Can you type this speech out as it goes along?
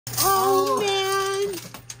Oh, man!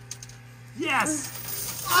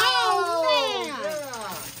 Yes! Oh, man!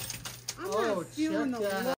 Yeah. I'm not feeling the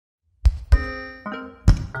love.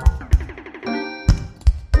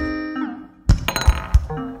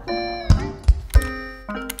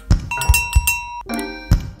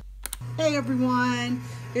 Hey everyone,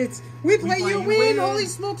 it's We Play You Win. Holy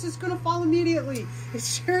smokes, it's gonna fall immediately.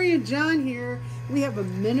 It's Sherry and John here. We have a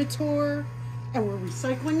Minotaur and we're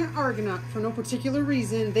recycling an Argonaut for no particular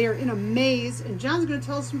reason. They are in a maze and John's gonna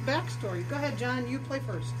tell us some backstory. Go ahead, John, you play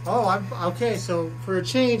first. Oh, I'm okay. So for a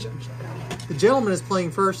change, the gentleman is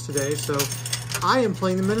playing first today, so I am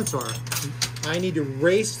playing the Minotaur. I need to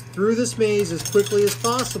race through this maze as quickly as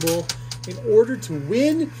possible in order to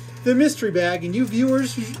win the mystery bag. And you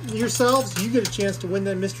viewers yourselves, you get a chance to win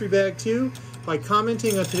that mystery bag too by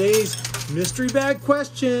commenting on today's mystery bag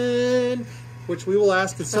question, which we will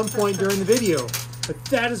ask at some point during the video. But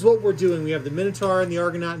that is what we're doing. We have the Minotaur and the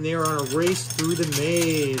Argonaut, and they are on a race through the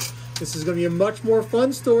maze. This is going to be a much more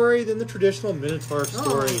fun story than the traditional Minotaur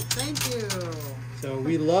story. Oh, thank you. So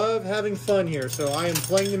we love having fun here. So I am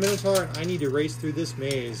playing the Minotaur, and I need to race through this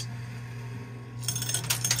maze.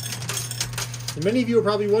 And many of you are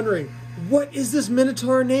probably wondering, what is this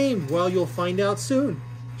Minotaur name? Well, you'll find out soon.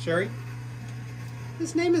 Sherry?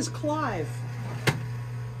 His name is Clive.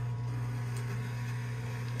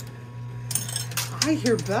 I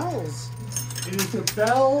hear bells. It is a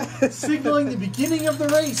bell signaling the beginning of the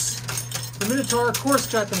race. The Minotaur, of course,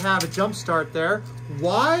 got to have a jump start there.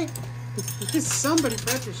 Why? Somebody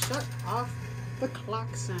tried to shut off the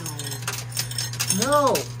clock sound.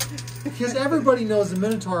 No, because everybody knows the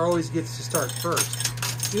Minotaur always gets to start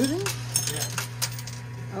first. Do they? Yeah.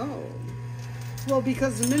 Oh. Well,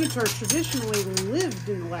 because the Minotaur traditionally lived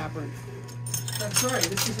in the labyrinth. That's right.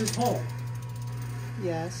 This is his home.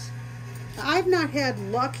 Yes. I've not had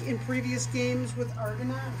luck in previous games with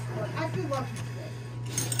Argonauts, but I feel lucky today.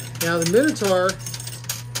 Now, the Minotaur,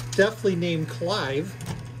 definitely named Clive,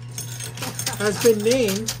 has been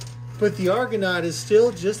named, but the Argonaut is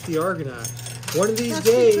still just the Argonaut. One of these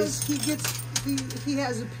days... because he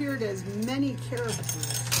has appeared as many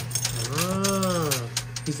characters. Ah,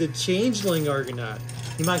 he's a changeling Argonaut.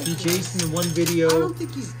 He might be Jason in one video. I don't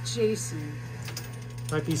think he's Jason.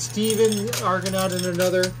 Might be Steven Argonaut in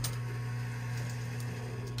another.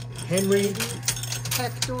 Henry.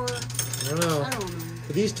 Hector. I don't know. I don't know.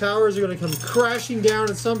 But these towers are going to come crashing down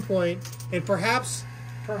at some point, and perhaps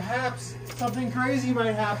something crazy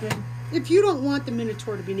might happen. If you don't want the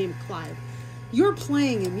Minotaur to be named Clive, you're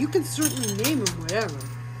playing him. You can certainly name him whatever.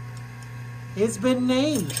 It's been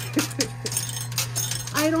named.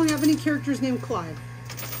 I don't have any characters named Clive.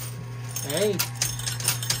 Hey.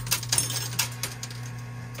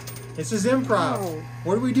 This is improv. Oh.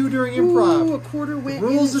 What do we do during improv? Ooh, a quarter went The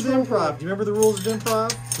rules in of his improv. roll. Do you remember the rules of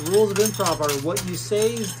improv? The rules of improv are what you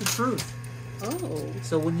say is the truth. Oh.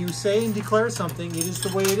 So when you say and declare something, it is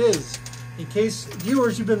the way it is. In case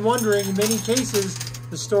viewers, you've been wondering, in many cases,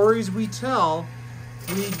 the stories we tell,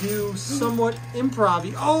 we do somewhat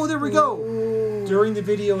improv. Oh, there we go. Ooh. During the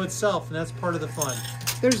video itself, and that's part of the fun.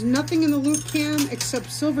 There's nothing in the loot cam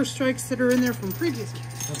except silver strikes that are in there from previous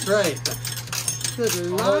games. That's right.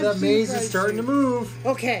 Oh, that maze is starting to move.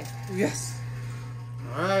 Okay. Yes.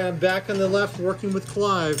 All right, I'm back on the left working with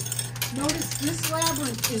Clive. Notice this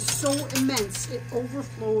labyrinth is so immense it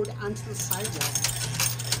overflowed onto the sidewalk.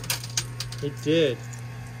 It did.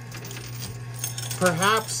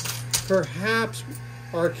 Perhaps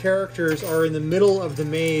our characters are in the middle of the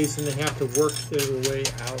maze and they have to work their way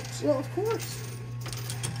out. Well, of course.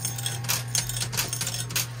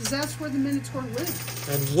 Because that's where the Minotaur lives.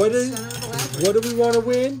 And what do we want to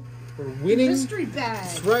win? We're winning. Mystery bag.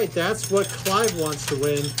 That's right. That's what Clive wants to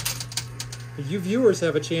win. But you viewers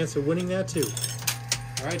have a chance of winning that too.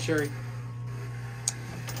 All right, Sherry.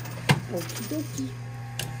 Okie dokie.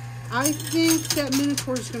 I think that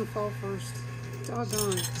Minotaur is going to fall first.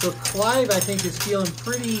 Doggone. So Clive, I think, is feeling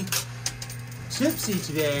pretty tipsy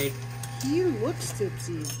today. He looks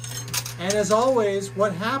tipsy. And as always,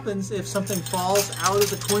 what happens if something falls out of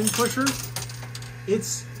the coin pusher?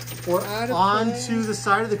 Or onto the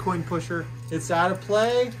side of the coin pusher. It's out of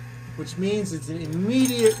play, which means it's an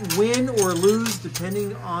immediate win or lose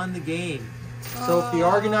depending on the game. So if the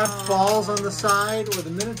Argonaut falls on the side or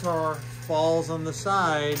the Minotaur falls on the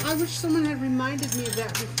side... I wish someone had reminded me of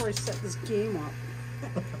that before I set this game up.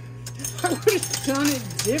 I would have done it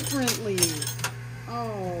differently.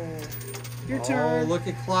 Oh, your turn. Oh, look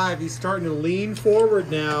at Clive. He's starting to lean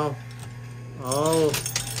forward now. Oh,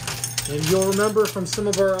 and you'll remember from some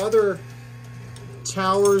of our other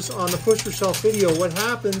towers on the push yourself video what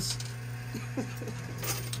happens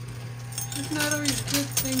It's not always good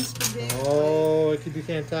things for gameplay. Oh, it could be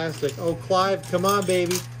fantastic. Oh, Clive, come on,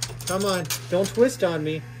 baby. Come on. Don't twist on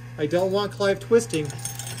me. I don't want Clive twisting.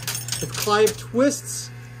 If Clive twists,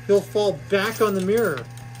 he'll fall back on the mirror.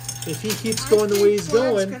 If he keeps going the way he's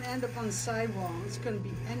going... Clive's going to end up on the sidewall. It's going to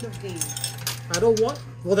be end of game. I don't want...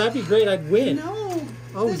 Well, that'd be great. I'd win. No.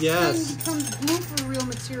 Oh, this yes. thing becomes blue for real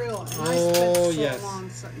material. And I Oh, spent so yes. long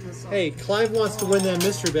setting this up. Hey, Clive wants to win that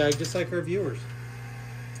mystery bag just like our viewers.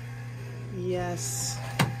 Yes.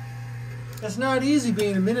 It's not easy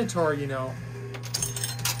being a Minotaur, you know.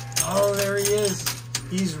 Oh, there he is.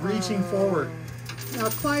 He's reaching forward. Now,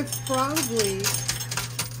 Clive probably,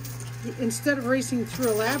 instead of racing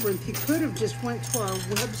through a labyrinth, he could have just went to our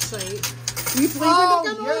website.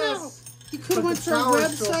 Yes! He could have But went the to our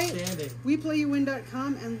tower's still website, standing.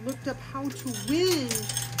 WePlayYouWin.com, and looked up how to win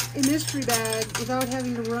a mystery bag without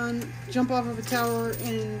having to jump off of a tower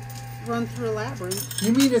and run through a labyrinth.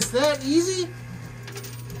 You mean it's that easy?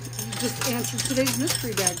 You just answered today's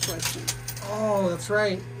mystery bag question. Oh, that's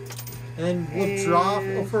right. And we'll draw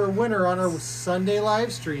for a winner on our Sunday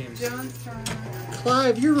live streams. John's turn.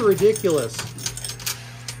 Clive, you're ridiculous.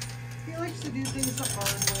 He likes to do things the hard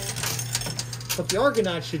way. But the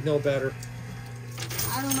Argonaut should know better.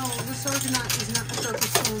 I don't know. This Argonaut is not the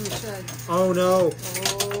sharpest tool in the shed. Oh no.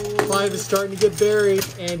 Oh. Clive is starting to get buried,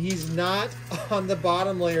 and he's not on the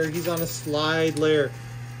bottom layer. He's on a slide layer.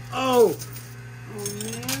 Oh! Oh,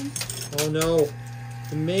 man. Oh no.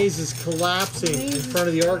 The maze is collapsing in front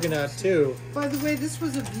of the Argonaut, too. By the way, this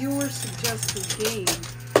was a viewer-suggested game.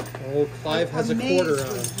 Oh, Clive has a quarter maze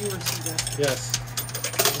on. was viewer-suggested.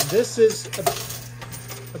 Yes. And this is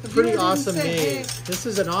a pretty awesome say, maze. hey. This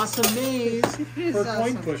is an awesome maze is for a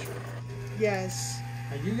coin awesome. pusher. Yes.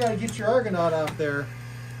 Now you gotta get your Argonaut out there.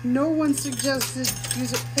 No one suggested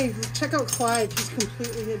use it. Hey, check out Clive. He's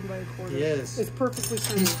completely hidden by a quarter. He is. It's perfectly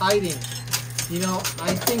He's sunny. hiding. You know,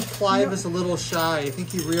 I think Clive is a little shy. I think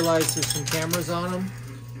he realized there's some cameras on him,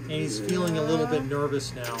 and he's feeling a little bit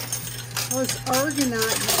nervous now. Well, it's Argonaut.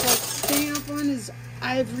 He's like staying up on his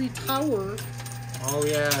ivory tower. Oh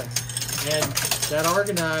yeah, and that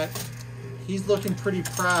Argonaut, he's looking pretty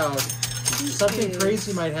proud. Something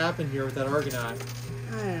crazy might happen here with that Argonaut.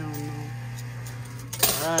 I don't know.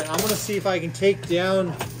 All right, I'm gonna see if I can take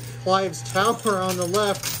down Clive's tower on the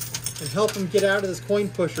left and help him get out of this coin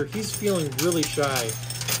pusher. He's feeling really shy.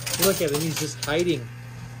 Look at him, he's just hiding.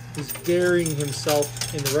 He's burying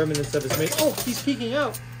himself in the remnants of his maze. Oh, he's peeking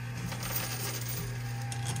out.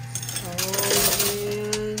 Oh,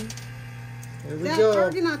 man. There we That go.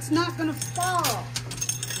 Argonaut's not going to fall.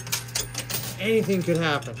 Anything could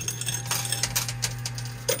happen.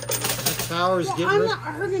 That tower's Well, getting I'm rid. the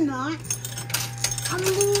Argonaut. I'm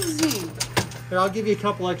losing. Here, I'll give you a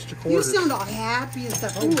couple extra You quarters. sound all happy and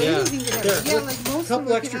stuff. Oh, Ooh, yeah. anything could There, happen. Yeah, look, like most a of couple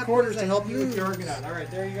what extra could quarters happen to is help you with your lose. Argonaut. All right,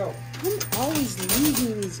 there you go. I'm always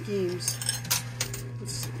losing these games.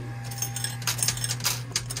 Let's see.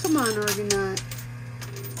 Come on, Argonaut.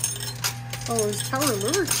 Oh, his tower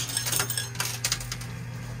lurched.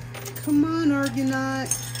 Come on, Argonaut.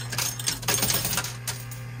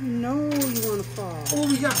 No, you want to fall. Oh,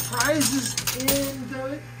 we got prizes in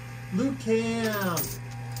the loot cam.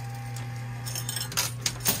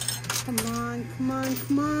 Come on, come on,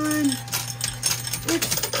 come on.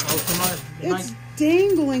 Oh, come on. It's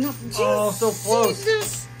dangling up. Oh, so close.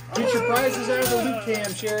 Jesus. Get your prizes out of the loot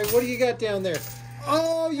cam, Sherry. What do you got down there?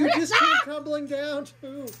 Oh, you just came tumbling down,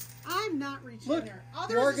 too. I'm not reaching Look, there. Oh,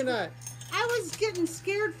 the there's Argonaut. I was getting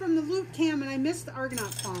scared from the loot cam and I missed the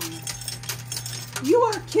Argonaut falling. You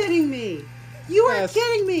are kidding me. You are Yes.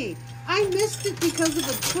 kidding me. I missed it because of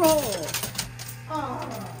a troll. Oh,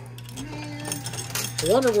 man.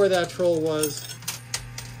 I wonder where that troll was.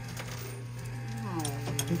 Oh.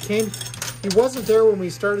 He wasn't there when we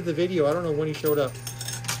started the video. I don't know when he showed up.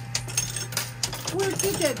 Where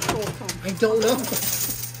did that troll come from? I don't know.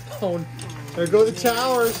 Oh, there go the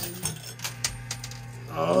towers.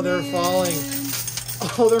 Oh, they're falling.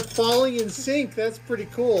 Oh, they're falling in sync. That's pretty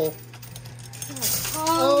cool.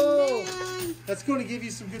 Oh, man. That's going to give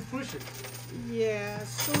you some good pushing. Yeah,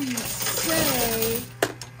 so you say.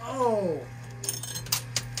 Oh.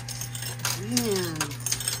 Man.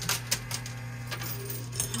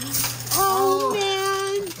 Oh,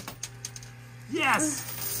 man.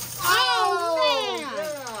 Yes. Oh, man.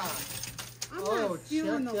 Yeah. I'm Oh, not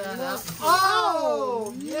feeling the check that love. out.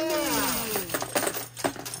 Oh, yeah. man.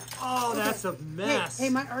 Oh, that's a mess. Hey,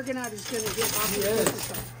 my Argonaut is going to get off He the is. other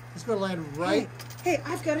side. He's going to land right. Hey,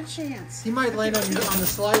 I've got a chance. He might land on the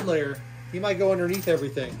slide layer. He might go underneath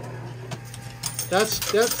everything. That's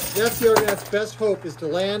the Argonaut's best hope is to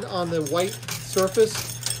land on the white surface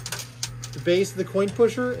the base of the coin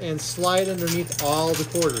pusher and slide underneath all the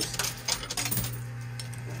quarters.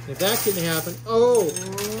 If that didn't happen,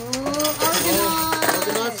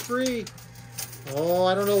 Argonaut's free. Oh,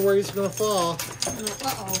 I don't know where he's going to fall.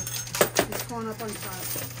 Uh-oh. He's going up on top.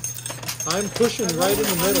 I'm pushing right in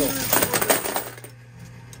the middle.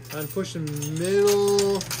 I'm pushing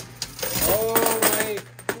middle. Oh, my.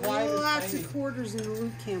 Lots of quarters in the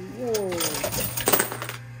loot cam. Whoa.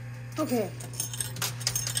 Okay.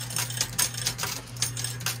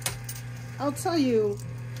 I'll tell you,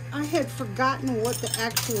 I had forgotten what the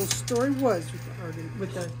actual story was with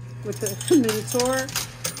the Minotaur.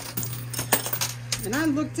 And I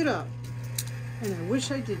looked it up. And I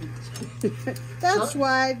wish I didn't. That's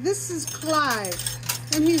why this is Clive.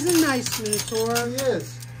 And he's a nice Minotaur. He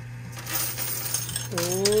is.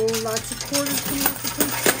 Oh, lots of quarters coming off the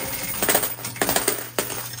push.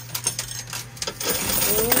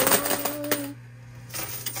 Oh.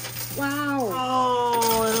 Wow.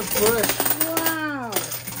 Oh, and a push. Wow.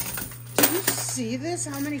 Did you see this?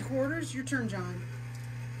 How many quarters? Your turn, John.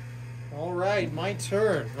 All right, my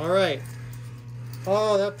turn. All right.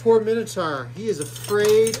 Oh, that poor Minotaur. He is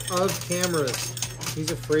afraid of cameras.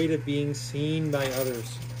 He's afraid of being seen by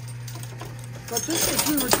others. But this is,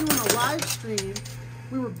 we were doing a live stream.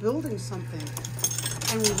 We were building something.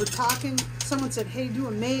 And we were talking. Someone said, hey, do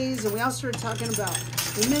a maze. And we all started talking about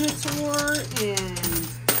the Minotaur and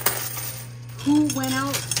who went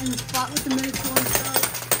out and fought with the Minotaur and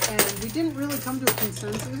stuff. And we didn't really come to a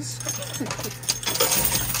consensus.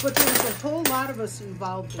 But there was a whole lot of us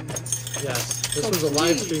involved in this. Yes, this was a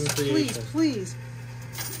live stream creation. Please,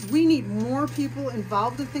 we need more people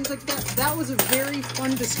involved in things like that. That was a very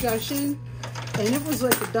fun discussion, and it was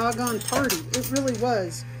like a doggone party. It really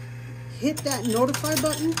was. Hit that notify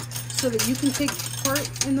button so that you can take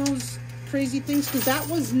part in those crazy things, because that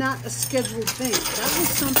was not a scheduled thing. That was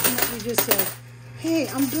something that we just said, hey,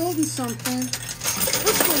 I'm building something.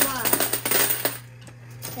 Let's go live.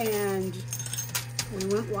 And we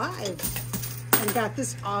went live and got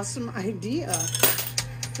this awesome idea.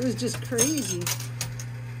 It was just crazy.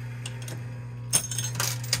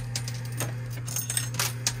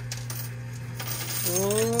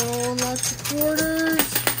 Oh, lots of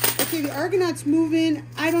quarters. Okay, the Argonaut's moving.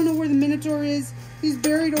 I don't know where the Minotaur is. He's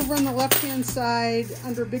buried over on the left-hand side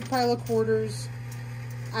under a big pile of quarters.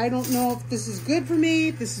 I don't know if this is good for me,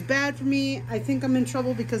 if this is bad for me. I think I'm in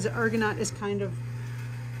trouble because the Argonaut is kind of...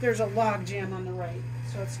 There's a log jam on the right.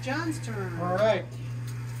 So it's John's turn. All right.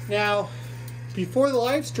 Now, before the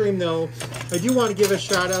live stream, though, I do want to give a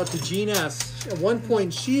shout out to Jean S. At one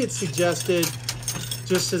point, she had suggested,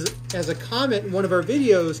 just as a comment in one of our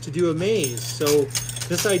videos, to do a maze. So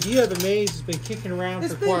this idea of a maze has been kicking around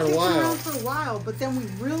for quite a while. It's been kicking around for a while, but then we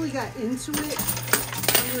really got into it.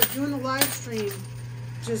 When we were doing the live stream,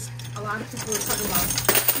 just a lot of people were talking about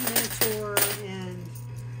Minotaur and,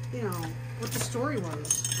 you know, what the story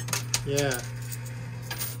was. Yeah.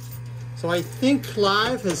 So I think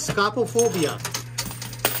Clive has scopophobia,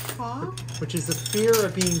 which is the fear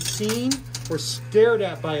of being seen or stared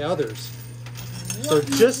at by others. So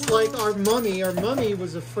just like our mummy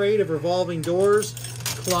was afraid of revolving doors,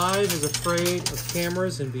 Clive is afraid of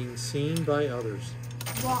cameras and being seen by others.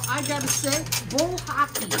 Well, I gotta say, bull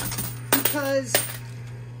hockey, because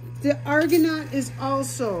the Argonaut is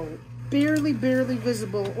also barely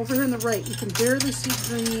visible. Over here on the right, you can barely see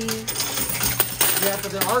green. Yeah,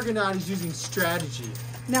 but the Argonaut is using strategy.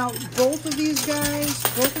 Now, both of these guys,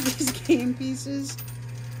 both of these game pieces,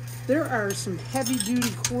 there are some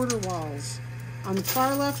heavy-duty quarter walls on the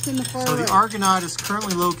far left and the far right. So the Argonaut is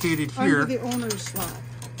currently located here. Under the owner's slot.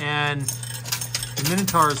 And the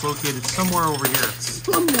Minotaur is located somewhere over here.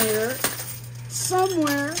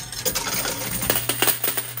 Somewhere.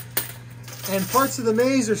 And parts of the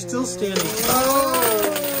maze are still standing.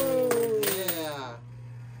 Oh! Yeah.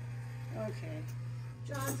 Okay.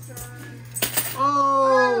 John's turn.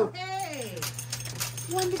 Oh! Hey!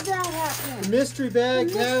 When did that happen? The mystery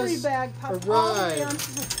bag has popped all the way arrived.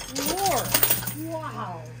 onto the floor.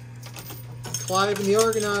 Wow. Clive and the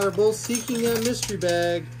Argonaut are both seeking that mystery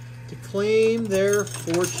bag to claim their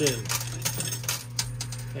fortune.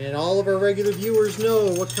 And all of our regular viewers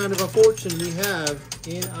know what kind of a fortune we have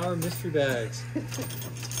in our mystery bags.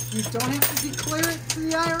 You don't have to declare it to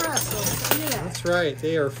the IRS, I'll tell you that. That's right.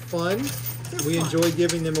 They are fun. We enjoy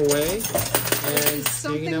giving them away and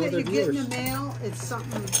hanging out with our viewers. Something that you get in the mail, it's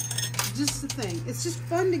something, just the thing. It's just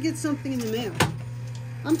fun to get something in the mail.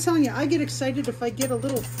 I'm telling you, I get excited if I get a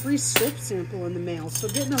little free soap sample in the mail. So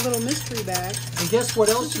getting a little mystery bag. And guess what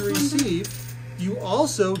else you receive? You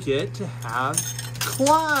also get to have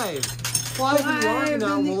Clive Clive and the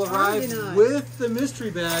Argonaut will arrive with the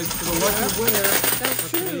mystery bag for the lucky winner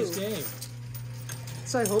of today's game.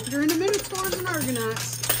 So I hope you're into Minotaurs and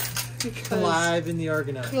Argonauts. Clive and the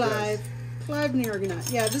Argonaut. Clive and the Argonaut.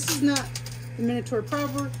 Yeah, this is not the Minotaur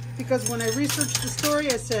proper, because when I researched the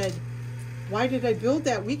story, I said, why did I build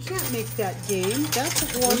that? We can't make that game. That's a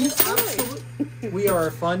horrible story. We are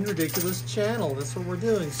a fun, ridiculous channel. That's what we're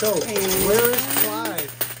doing. So, where is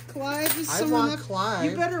Clive? Clive is I somewhere want left. Clive.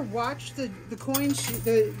 You better watch the coin sheet,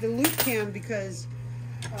 the loot cam, because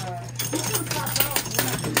he's going to pop out. And we're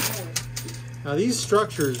not going to know it. Now, these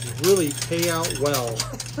structures really pay out well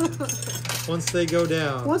once they go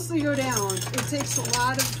down. Once they go down, it takes a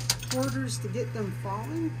lot of quarters to get them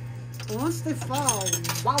falling. But once they fall,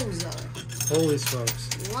 wowza. Holy smokes.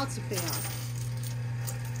 Lots of payoff.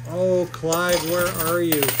 Oh, Clive, where are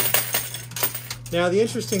you? Now, the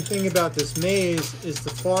interesting thing about this maze is the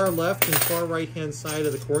far left and far right-hand side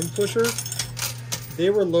of the coin pusher. They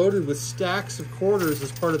were loaded with stacks of quarters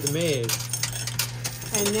as part of the maze.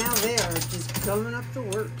 And now they are just coming up the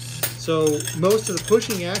works. So, most of the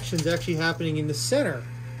pushing action is actually happening in the center,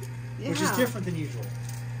 which is different than usual.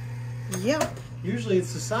 Yep. Usually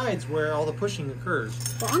it's the sides where all the pushing occurs.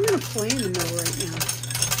 Well, I'm going to play in the middle right now.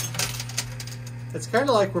 It's kind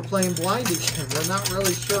of like we're playing blind again. We're not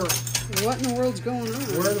really sure what in the world's going on.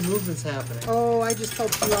 Where the movement's happening. Oh, I just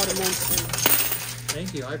helped you out immensely.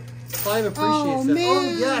 Thank you. Clive appreciates that. Man. Oh,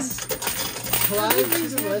 yes. Clive to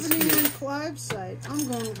the rescue. On Clive's side. I'm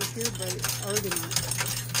going over here by Argonaut.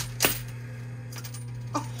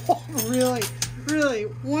 Oh, really? Really?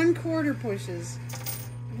 1 quarter pushes.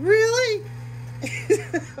 Really?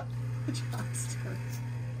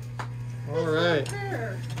 All right.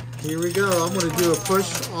 Here we go. I'm going to do a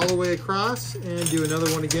push all the way across and do another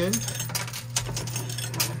one again.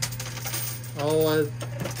 Oh,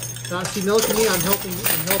 not see milking me. I'm helping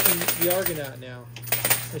the Argonaut now.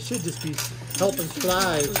 I should just be helping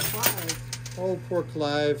Clive. Oh, poor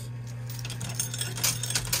Clive.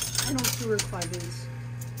 I don't see where Clive is.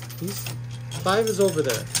 Clive is over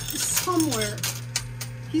there. Somewhere.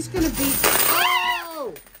 He's going to be...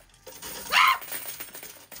 Oh!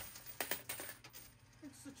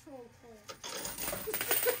 It's the troll.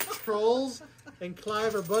 Trolls and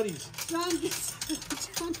Clive are buddies. John gets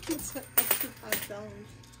an extra $5.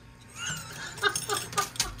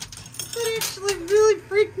 That actually really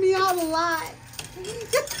freaked me out a lot.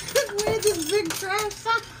 Where this big trash.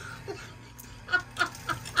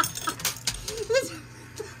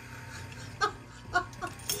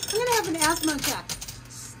 I'm gonna have an asthma attack.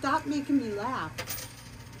 Stop making me laugh.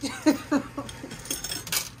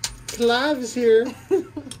 Clive is here.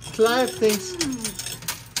 Clive thinks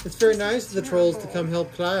it's very nice of the trolls to come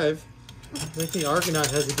help Clive. I think the Argonaut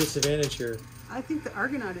has a disadvantage here. I think the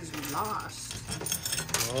Argonaut is lost.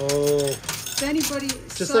 Oh. If anybody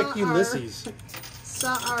just like Ulysses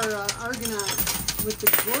saw our Argonaut with the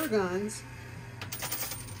Gorgons,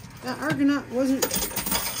 that Argonaut wasn't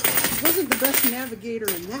the best navigator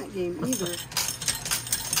in that game either.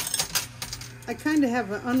 I kind of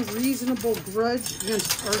have an unreasonable grudge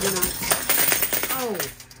against Argonauts. Oh.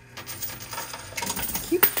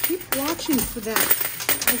 Keep watching for that.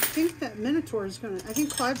 I think that Minotaur is going to... I think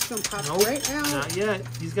Clive's going to pop right out. Not yet.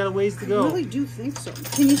 He's got a ways to go. I really do think so.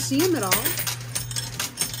 Can you see him at all?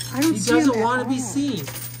 I don't see him at all. He doesn't want to be seen.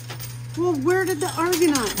 Well, where did the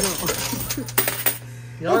Argonaut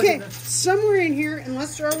go? Okay, somewhere in here,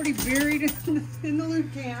 unless they're already buried in the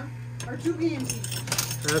loot camp, are 2 game pieces.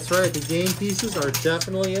 That's right. The game pieces are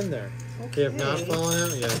definitely in there. Okay. They have not fallen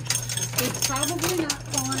out yet. They've probably not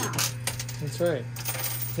fallen out. That's right.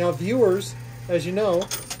 Now, viewers, as you know,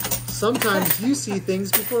 sometimes you see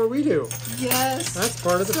things before we do. Yes. That's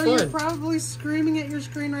part of the fun. So you're probably screaming at your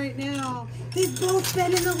screen right now. They've both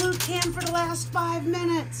been in the loot can for the last 5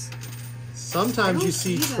 minutes. Sometimes you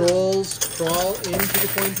see trolls crawl into the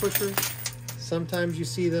coin pusher. Sometimes you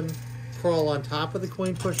see them crawl on top of the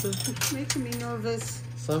coin pusher. It's making me nervous.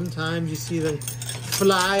 Sometimes you see them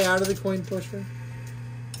fly out of the coin pusher.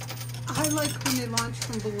 I like when they launch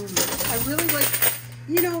from balloons. I really like...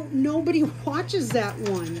 You know, nobody watches that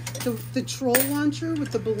one. The troll launcher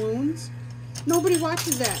with the balloons. Nobody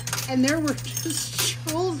watches that. And there were just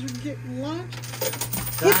trolls were getting launched.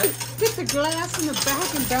 Hit the glass in the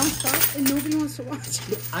back and bounced off, and nobody wants to watch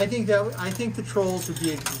it. I think the trolls would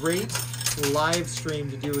be a great live stream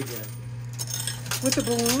to do again. With the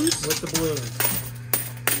balloons? With the balloons.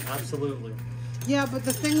 Absolutely. Yeah, but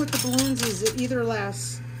the thing with the balloons is it either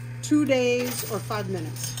lasts 2 days or 5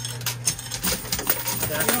 minutes.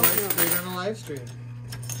 That's why it's great on a live stream.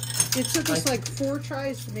 It took us like 4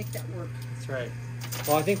 tries to make that work. That's right.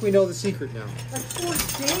 Well, I think we know the secret now. Like 4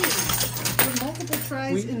 days. With multiple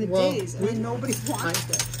tries in the days, and then nobody watched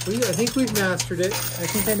it. I think we've mastered it. I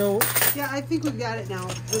think I know. Yeah, I think we've got it now.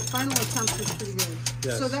 The final attempt was pretty good.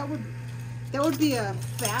 Yes. So that would be a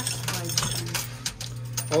fast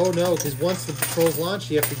slide. Oh no, because once the patrols launch,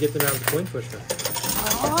 you have to get them out of the coin pusher.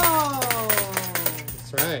 Oh.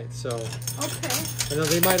 That's right. So. Okay. I know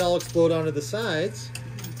they might all explode onto the sides,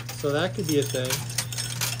 so that could be a thing.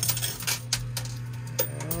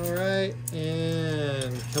 All right,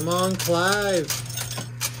 and come on, Clive.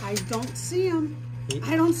 I don't see them.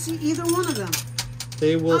 I don't see either one of them.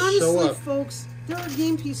 They will show up. Honestly, folks, there are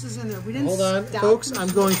game pieces in there. We didn't. Hold on, folks. I'm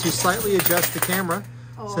going to slightly adjust the camera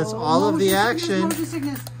since all of the action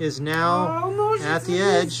is now at the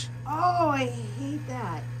edge. Oh, I hate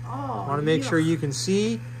that. Oh, I want to make sure you can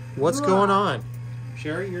see what's going on.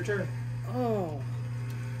 Sherry, your turn. Oh,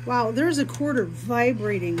 wow! There's a quarter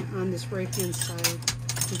vibrating on this right-hand side.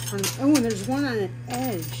 Oh, and there's one on an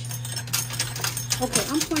edge. Okay,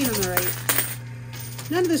 I'm playing on the right.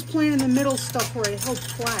 None of this playing in the middle stuff where I help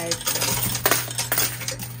Clive.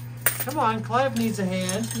 Come on, Clive needs a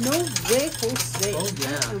hand. No way, Jose. Oh,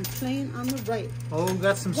 yeah. I'm playing on the right. Oh,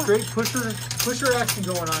 got some straight pusher action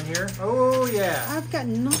going on here. Oh, yeah. I've got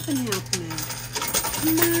nothing happening.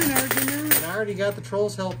 Come on, Arjuna. And I already got the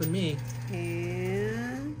trolls helping me.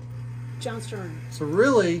 And John's turn. So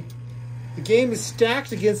really, the game is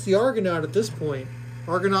stacked against the Argonaut at this point.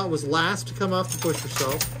 Argonaut was last to come off to push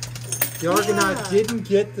herself. The Argonaut didn't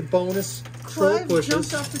get the bonus troll pushes. Clive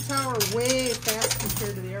jumped off the tower way fast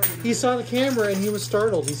compared to the Argonaut. He saw the camera and he was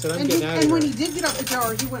startled. He said, I'm getting out of here. And when he did get off the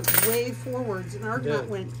tower, he went way forwards, and Argonaut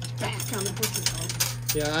went back on the pusher tower.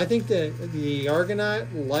 Yeah, I think that the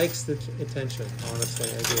Argonaut likes the attention, honestly.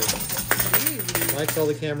 I do. Maybe. Likes all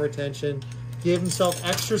the camera attention. Gave himself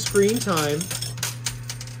extra screen time.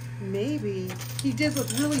 Maybe. He did look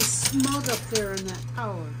really smug up there in that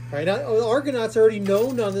tower. Right now, Argonaut's already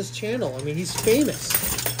known on this channel. I mean, he's famous.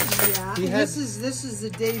 Yeah, this is the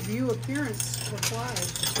debut appearance for Clive.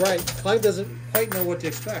 That's right. Clive doesn't quite know what to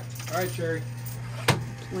expect. All right, Sherry.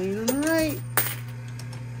 Playing on the right.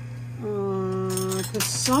 Because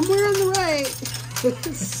somewhere on the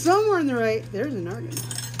right, there's an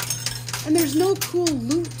Argonaut. And there's no cool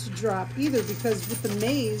loot to drop either, because with the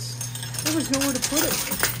maze, there was nowhere to put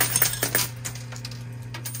it.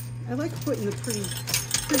 I like putting the pretty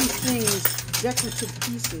things, decorative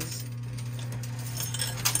pieces.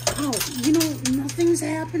 Oh, you know, nothing's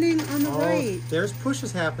happening on the right. There's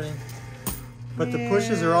pushes happening. But the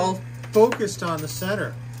pushes are all focused on the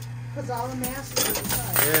center. Because all the masses on the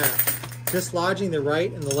side. Yeah. Dislodging the right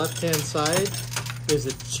and the left-hand side is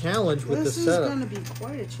a challenge with the setup. This is going to be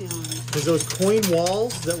quite a challenge. Because those coin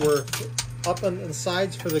walls that were up on the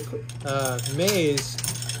sides for the maze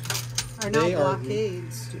are now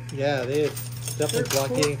blockades. Yeah, they're definitely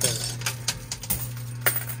blockading things.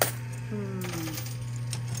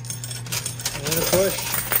 And a push.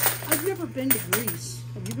 I've never been to Greece.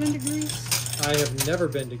 Have you been to Greece? I have never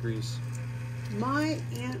been to Greece. My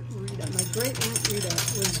Aunt Rita, my great Aunt Rita,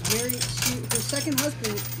 was her second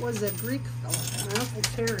husband was a Greek fellow, my Uncle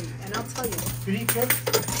Terry, and I'll tell you. Did he cook?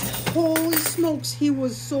 Holy smokes, he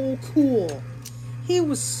was so cool. He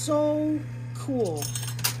was so cool.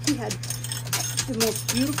 He had the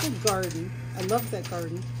most beautiful garden. I loved that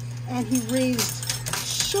garden. And he raised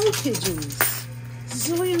show pigeons.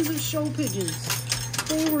 Zillions of show pigeons.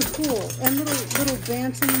 They were cool. And little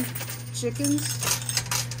bantam chickens.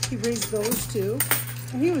 He raised those too.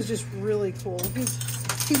 And he was just really cool.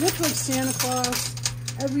 He looked like Santa Claus.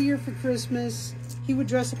 Every year for Christmas, he would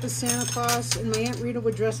dress up as Santa Claus, and my Aunt Rita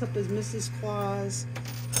would dress up as Mrs. Claus.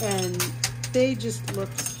 And they just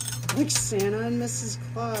looked like Santa and Mrs.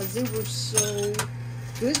 Claus. They were so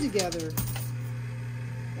good together.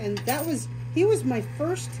 And he was my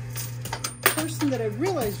first person that I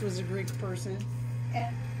realized was a Greek person.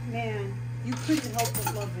 And man, you couldn't help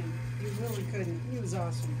but love him. You really couldn't. He was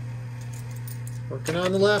awesome. Working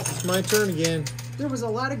on the left. It's my turn again. There was a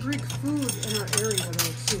lot of Greek food in our area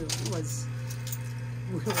though too. It was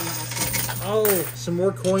really awesome. Oh, some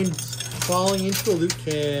more coins falling into the loot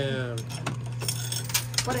can.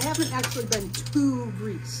 But I haven't actually been to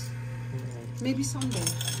Greece. Maybe someday.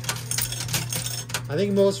 I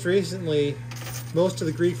think most recently, most of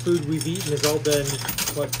the Greek food we've eaten has all been,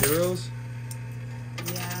 what, gyros?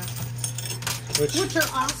 Yeah. Which are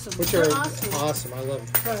awesome. Which are awesome. I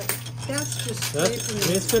love them. But that's just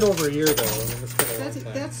it's been over a year though. It's been a long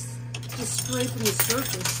time. That's just scraping the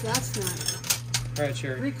surface. That's not. All right,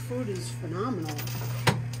 Sherry. Greek food is phenomenal.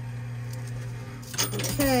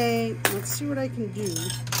 Okay, let's see what I can do.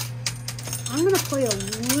 I'm going to play a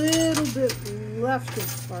little bit left of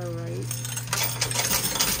far right.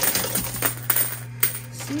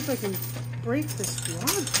 See if I can break this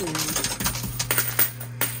log thing.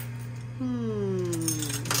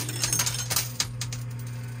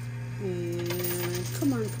 And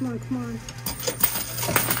come on, come on, come on.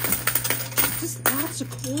 Just lots of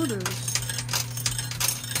quarters.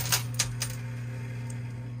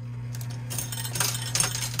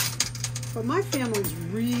 But my family's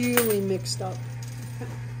really mixed up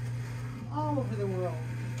all over the world.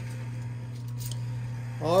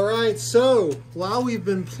 All right, so while we've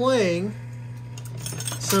been playing,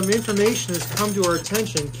 some information has come to our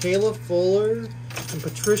attention. Kayla Fuller and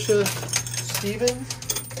Patricia Steven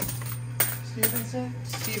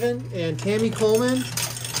and Tammy Coleman,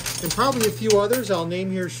 and probably a few others I'll name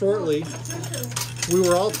here shortly. We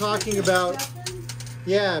were all talking about,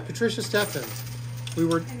 Patricia Steffen. We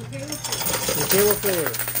were, and Kayla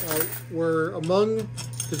Fuller were among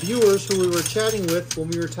the viewers who we were chatting with when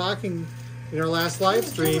we were talking in our last live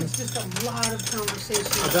stream. There was just a lot of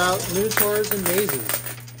conversation about Minotaurs and mazes.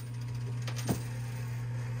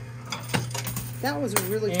 That was a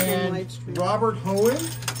really fun live stream. Robert Hohen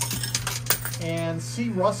and C.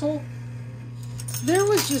 Russell. There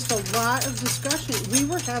was just a lot of discussion. We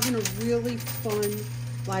were having a really fun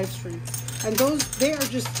live stream. And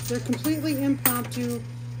they're completely impromptu,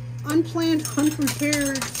 unplanned,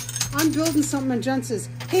 unprepared. I'm building something and Jen says,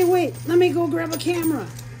 hey, wait, let me go grab a camera.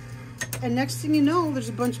 And next thing you know, there's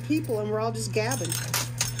a bunch of people and we're all just gabbing.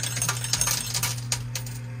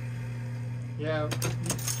 Yeah,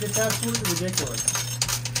 it's absolutely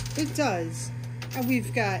ridiculous. It does. And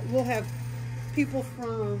we'll have people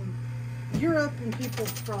from Europe and people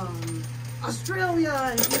from Australia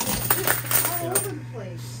and people all over the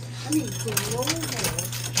place. I mean, global.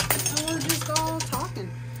 And we're just all talking.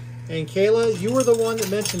 And Kayla, you were the one that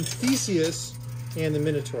mentioned Theseus and the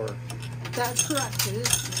Minotaur. That's correct. It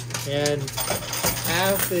is. And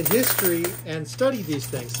have the history and study these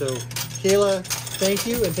things. So, Kayla, thank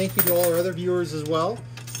you, and thank you to all our other viewers as well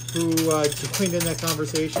who joined in that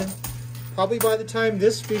conversation. Probably by the time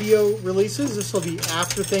this video releases, this will be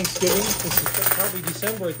after Thanksgiving. This is probably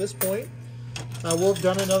December at this point. We'll have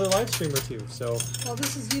done another live stream or two. So, well,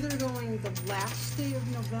 this is either going the last day of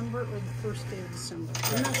November or the first day of December.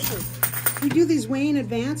 I'm not sure. We do these way in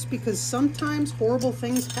advance because sometimes horrible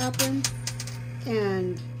things happen,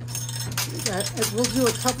 and we'll do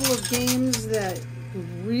a couple of games that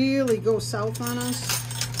really go south on us.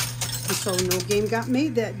 And so no game got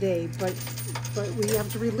made that day, but we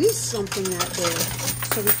have to release something that day.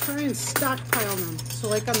 So we try and stockpile them. So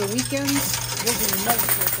like on the weekends, we'll do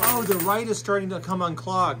multiple. Oh, the right is starting to come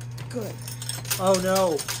unclogged. Good. Oh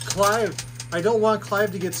no, Clive. I don't want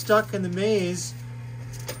Clive to get stuck in the maze.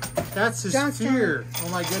 That's his fear. Oh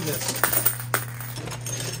my goodness.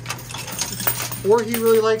 Or he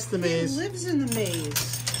really likes the maze. He lives in the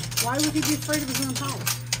maze. Why would he be afraid of his own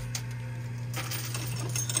house?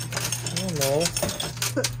 I don't know.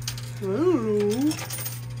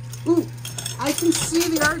 Ooh, I can see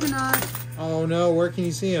the Argonaut. Oh no, where can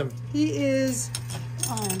you see him? He is,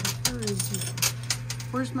 where is he?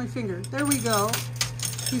 Where's my finger? There we go.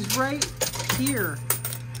 He's right here.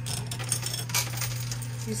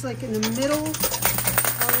 He's like in the middle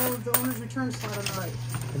of the owner's return slot on the right.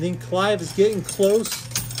 I think Clive is getting close.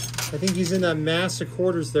 I think he's in that mass of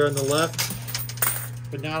quarters there on the left,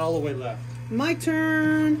 but not all the way left. My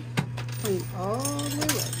turn. Playing all the way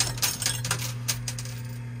left.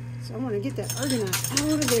 So I want to get that Argonaut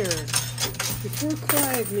out of there before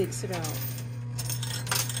Clive makes it out.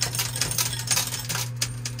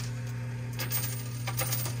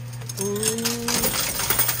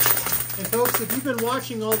 And folks, if you've been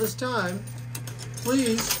watching all this time,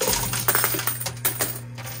 please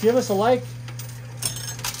give us a like.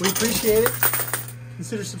 We appreciate it.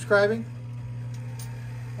 Consider subscribing.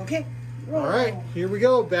 Okay. All right, here we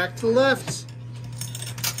go. Back to the left.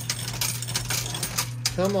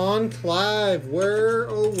 Come on, Clive. Where,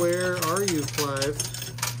 oh, where are you, Clive?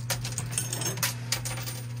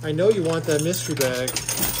 I know you want that mystery bag. I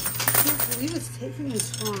can't believe it's taking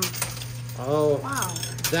this long. Oh, wow.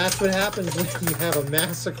 That's what happens when you have a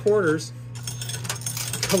mass of quarters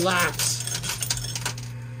collapse.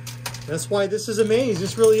 That's why this is a maze.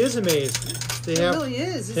 This really is a maze. It really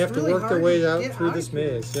is. They have to work their way out through this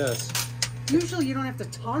maze, yes. Usually you don't have to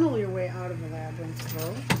tunnel your way out of the labyrinth,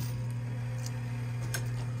 though.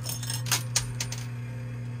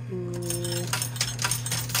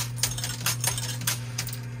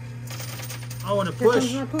 I want to push.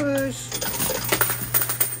 Here comes my push.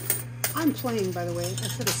 I'm playing, by the way. I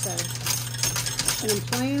should have said. And I'm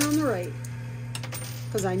playing on the right.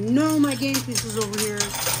 because I know my game pieces over here.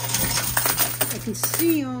 I can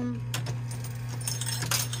see them.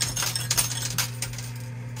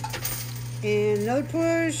 And another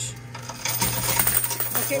push.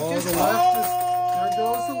 Okay, oh, just the left there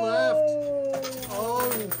goes the left.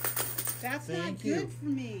 Oh, that's not good for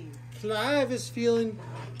me. Clive is feeling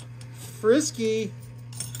frisky.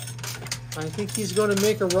 I think he's going to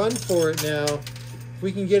make a run for it now. If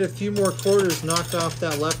we can get a few more quarters knocked off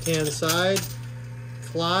that left-hand side,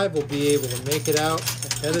 Clive will be able to make it out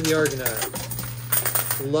ahead of the Argonaut.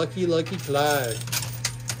 Lucky, lucky Clive.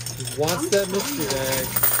 He wants that mystery bag.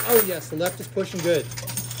 Oh, yes, the left is pushing good.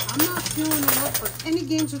 I'm not feeling the love for any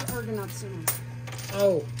games with Argonauts in them.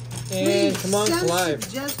 Oh, and come on, Clive.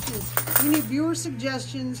 Suggestions. We need viewer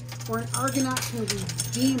suggestions where an Argonaut can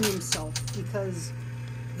redeem himself, because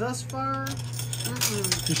thus far,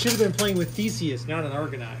 You should have been playing with Theseus, not an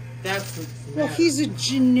Argonaut. That's what's the matter. Well, he's a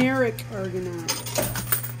generic Argonaut.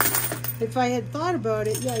 If I had thought about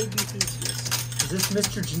it, yeah, he'd be Theseus. Is this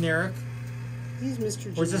Mr. Generic? He's Mr.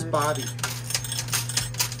 Generic. Or is this Bobby?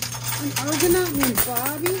 An Argonaut named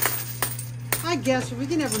Bobby? I guess we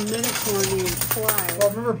can have a Minotaur named Clive. Well,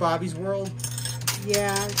 remember Bobby's World?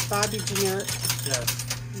 Yeah, Bobby Generic. Yes.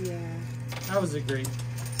 Yeah. That was a great,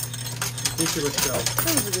 ridiculous show.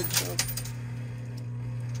 That was a good show.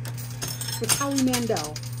 With Howie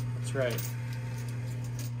Mandel. That's right.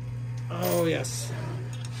 Oh, yes.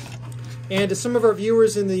 And to some of our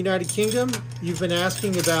viewers in the United Kingdom, you've been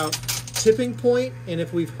asking about Tipping Point, and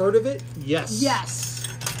if we've heard of it, yes. Yes.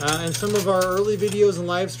 And some of our early videos and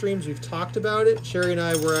live streams, we've talked about it. Sherry and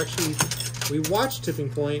I we watched Tipping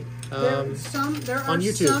Point There are on some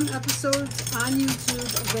YouTube. episodes on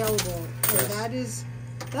YouTube available. And Yes.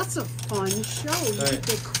 that's a fun show. You Right. get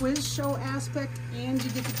the quiz show aspect, and you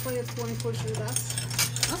get to play a coin pusher. That's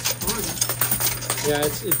fun. Yeah,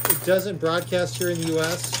 it doesn't broadcast here in the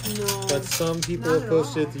U.S., No, but some people not have at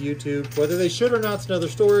posted it all. to YouTube. Whether they should or not is another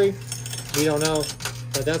story. We don't know.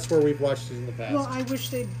 But that's where we've watched it in the past. Well, I wish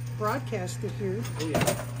they'd broadcast it here. Oh,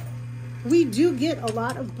 yeah. We do get a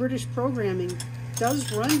lot of British programming. It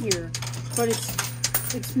does run here, but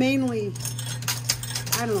it's mainly,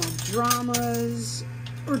 I don't know, dramas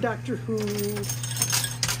or Doctor Who,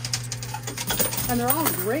 and they're all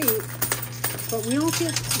great. But we don't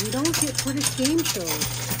get British game shows.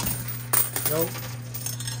 Nope.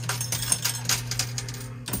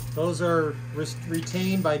 Those are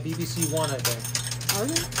retained by BBC One, I think. Are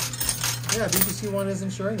they? Yeah, BBC One isn't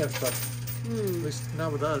sharing that stuff. At least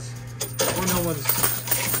not with us. Or no one's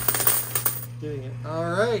doing it. All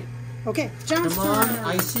right. Okay, John's Come on. turn.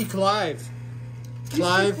 I see Clive. You see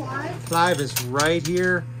Clive? Clive is right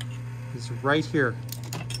here. He's right here.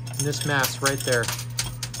 In this mass right there.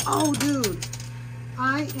 Oh, dude.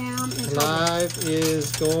 I am in trouble. Clive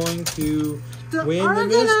is going to The win the Argonaut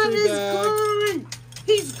mystery is bag. gone.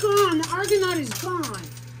 He's gone. The Argonaut is gone.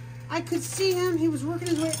 I could see him. He was working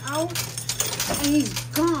his way out, and he's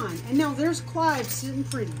gone. And now there's Clive sitting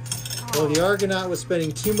pretty. Well, the Argonaut was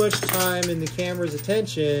spending too much time in the camera's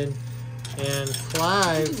attention, and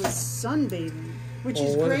Clive... He was sunbathing, which Oh,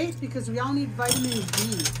 is what- great because we all need vitamin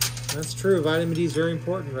D. That's true. Vitamin D is very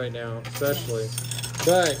important right now, especially.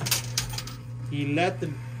 But he let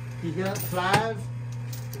Clive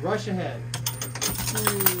rush ahead.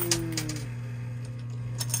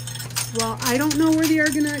 Well, I don't know where the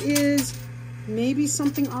Argonaut is. Maybe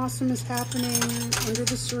something awesome is happening under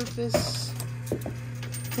the surface.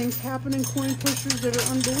 Things happen in coin pushers that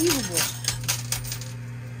are unbelievable.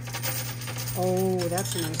 Oh,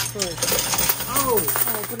 that's a nice push.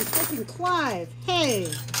 Oh, but it's fucking Clive.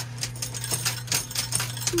 Hey.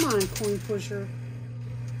 Come on, coin pusher.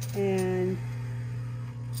 And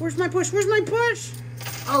where's my push? Where's my push?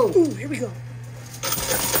 Oh, Ooh, here we go.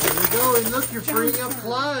 there we go. And look, you're freeing up Johnson.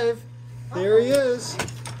 Clive. There he is.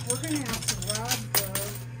 We're gonna have to rob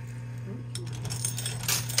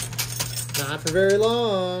the. Not for very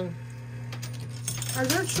long. Are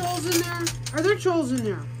there trolls in there? Are there trolls in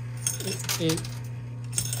there?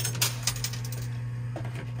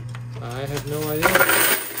 I have no idea.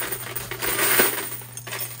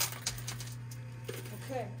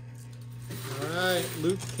 Okay. Alright,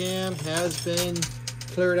 loot cam has been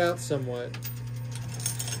cleared out somewhat.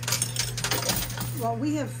 Well,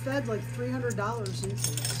 we have fed like $300 into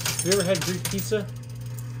this. Have you ever had Greek pizza?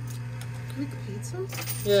 Greek pizza?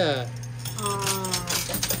 Yeah.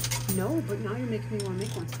 No, but now you're making me want to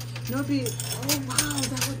make one. No, it'd be, oh wow,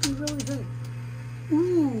 that would be really good.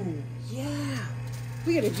 Ooh, yeah.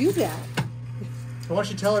 We gotta do that. I want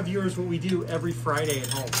you to tell our viewers what we do every Friday at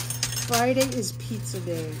home. Friday is pizza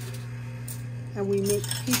day. And we make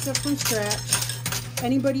pizza from scratch.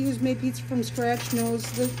 Anybody who's made pizza from scratch knows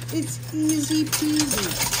that it's easy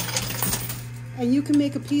peasy. And you can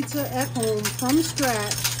make a pizza at home from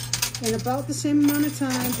scratch in about the same amount of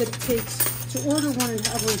time that it takes to order one and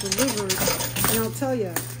have one delivered. And I'll tell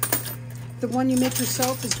you, the one you make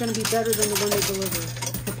yourself is going to be better than the one they deliver.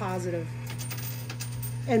 For positive.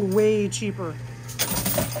 And way cheaper.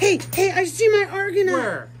 Hey, I see my Argonaut.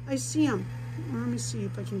 Where? I see him. Let me see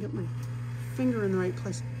if I can get my finger in the right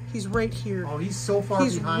place. He's right here. Oh, he's so far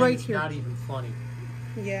behind, right it's here. not even funny.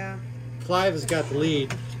 Yeah. Clive has got the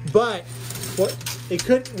lead. But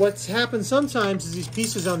what's happened sometimes is these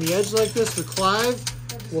pieces on the edge like this with Clive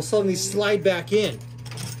will suddenly slide back in.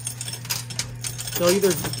 They'll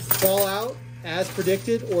either fall out as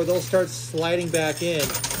predicted or they'll start sliding back in.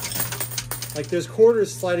 Like there's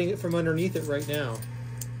quarters sliding it from underneath it right now.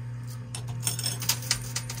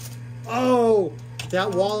 Oh,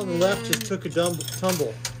 that wall on the left just took a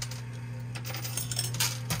tumble.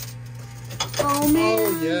 Oh, man.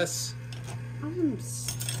 Oh, yes. I'm in trouble.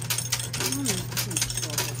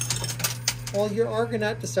 Well, your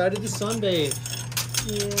Argonaut decided to sunbathe.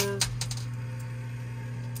 Yeah.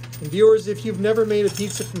 And viewers, if you've never made a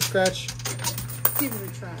pizza from scratch, Give it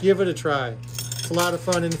a try. give it a try. It's a lot of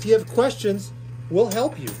fun. And if you have questions, we'll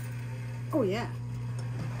help you. Oh, yeah.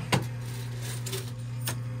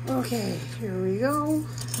 Okay, here we go.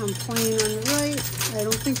 I'm playing on the right. I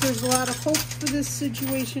don't think there's a lot of hope for this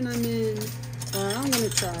situation I'm in, but I'm going to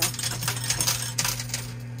try.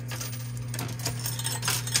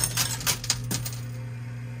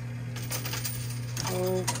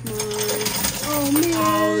 Oh, come on. Oh, man.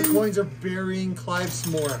 Oh, the coins are burying Clive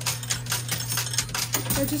some more.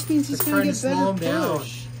 That just means he's They're going to trying to get slow better him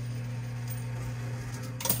push.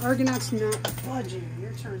 Argonaut's not budging.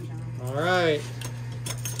 Your turn, John. All right.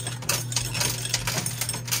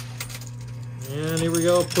 And here we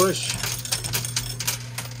go, push.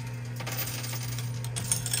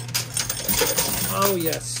 Oh,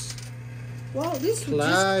 yes. Well, at least with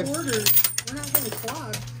Clive. just quarters, we're not getting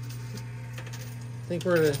clogged. I think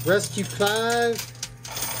we're going to rescue Clive.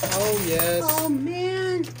 Oh, yes. Oh,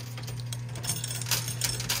 man.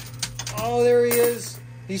 Oh, there he is.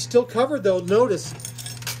 He's still covered, though. Notice,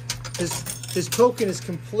 his token is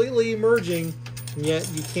completely emerging, and yet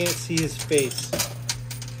you can't see his face.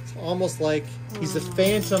 It's almost like he's the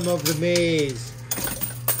phantom of the maze.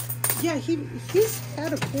 Yeah, he's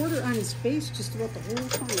had a quarter on his face just about the whole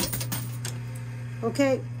time.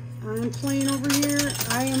 Okay, I'm playing over here.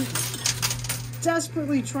 I am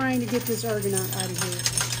desperately trying to get this Argonaut out of here.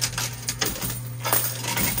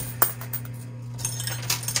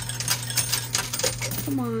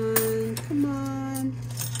 Come on, come on.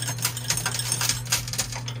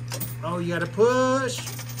 Oh, you got to push.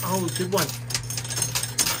 Oh, good one.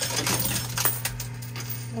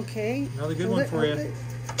 Okay. Another good one for you.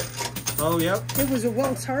 Oh, yep. It was a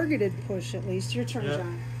well-targeted push, at least. Your turn, Yep.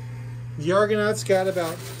 John. The Argonaut's got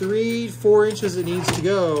about 3-4 inches it needs to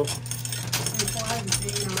go.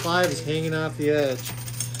 Clive is hanging off the edge.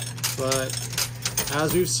 But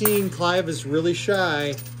as we've seen, Clive is really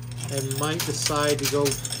shy and might decide to go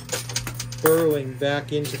burrowing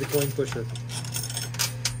back into the coin pusher.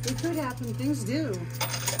 It could happen. Things do.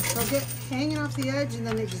 They'll get hanging off the edge and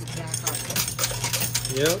then they just back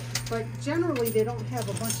off. Yep. But generally, they don't have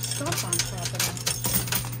a bunch of stuff on top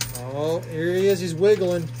of them. Oh, here he is. He's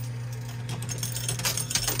wiggling.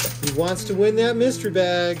 He wants to win that mystery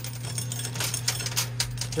bag.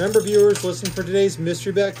 Remember, viewers, listen for today's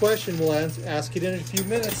mystery bag question. We'll ask it in a few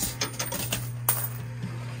minutes.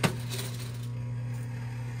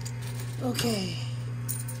 Okay.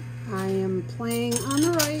 I am playing on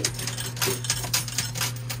the right.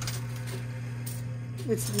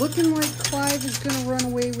 It's looking like Clive is going to run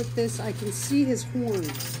away with this. I can see his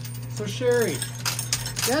horns. So, Sherry.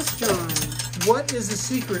 Yes, John. What is the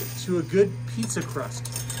secret to a good pizza crust?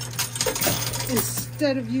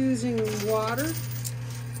 Instead of using water,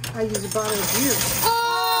 I use a bottle of beer.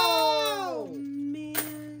 Oh,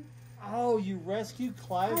 man. Oh, you rescued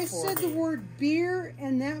Clive I for said me. the word beer,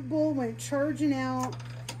 and that bull went charging out.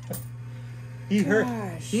 He heard.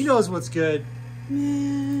 He knows what's good.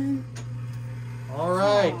 Man. All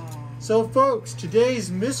right. Aw. So, folks,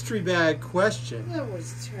 today's mystery bag question. That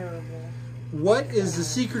was terrible. What is the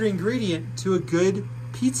secret ingredient to a good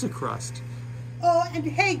pizza crust? Oh, and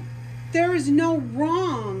hey, there is no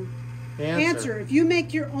wrong answer. If you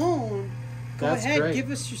make your own, go That's ahead, great.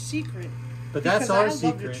 give us your secret. But that's Because our I'd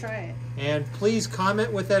secret. love to try it. And please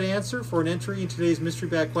comment with that answer for an entry in today's mystery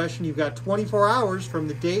bag question. You've got 24 hours from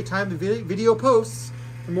the time the video posts.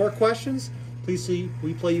 For more questions, please see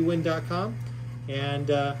WePlayYouWin.com. And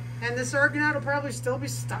And this Argonaut will probably still be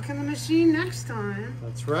stuck in the machine next time.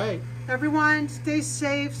 That's right. Everyone, stay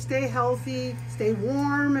safe, stay healthy, stay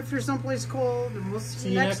warm if you're someplace cold, and we'll see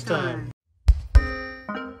you next time.